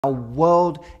Our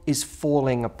world is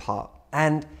falling apart.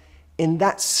 And in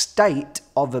that state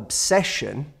of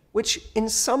obsession, which in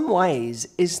some ways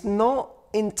is not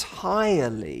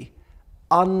entirely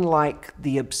unlike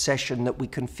the obsession that we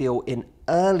can feel in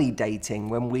early dating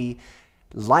when we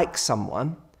like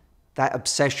someone, that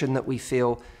obsession that we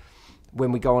feel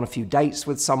when we go on a few dates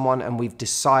with someone and we've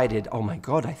decided, oh my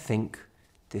God, I think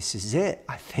this is it.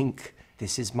 I think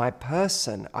this is my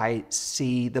person. I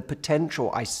see the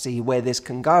potential. I see where this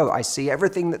can go. I see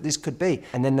everything that this could be.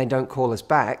 And then they don't call us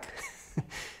back.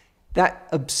 That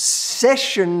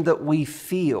obsession that we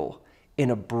feel in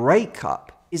a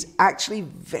breakup is actually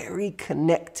very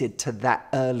connected to that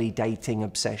early dating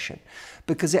obsession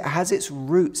because it has its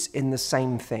roots in the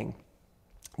same thing.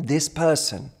 This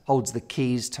person holds the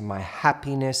keys to my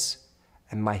happiness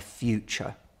and my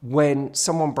future. When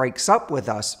someone breaks up with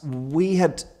us, we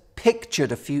had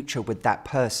pictured a future with that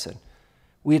person.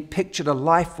 We had pictured a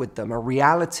life with them, a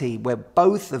reality where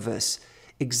both of us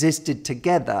existed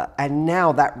together, and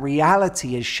now that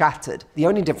reality is shattered. The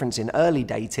only difference in early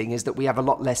dating is that we have a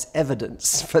lot less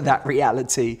evidence for that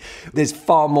reality. There's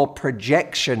far more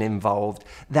projection involved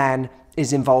than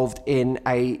is involved in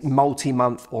a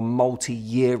multi-month or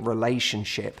multi-year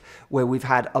relationship where we've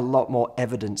had a lot more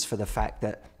evidence for the fact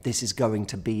that this is going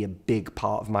to be a big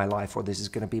part of my life or this is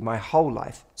going to be my whole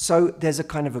life. So there's a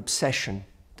kind of obsession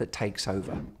that takes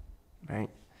over, right?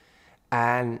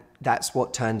 And that's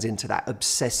what turns into that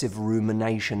obsessive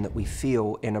rumination that we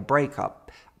feel in a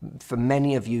breakup. For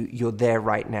many of you, you're there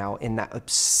right now in that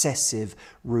obsessive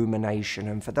rumination.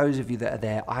 And for those of you that are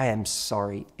there, I am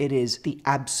sorry. It is the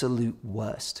absolute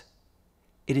worst.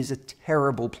 It is a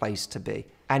terrible place to be.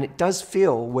 And it does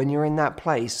feel, when you're in that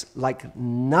place, like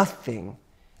nothing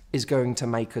is going to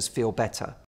make us feel better.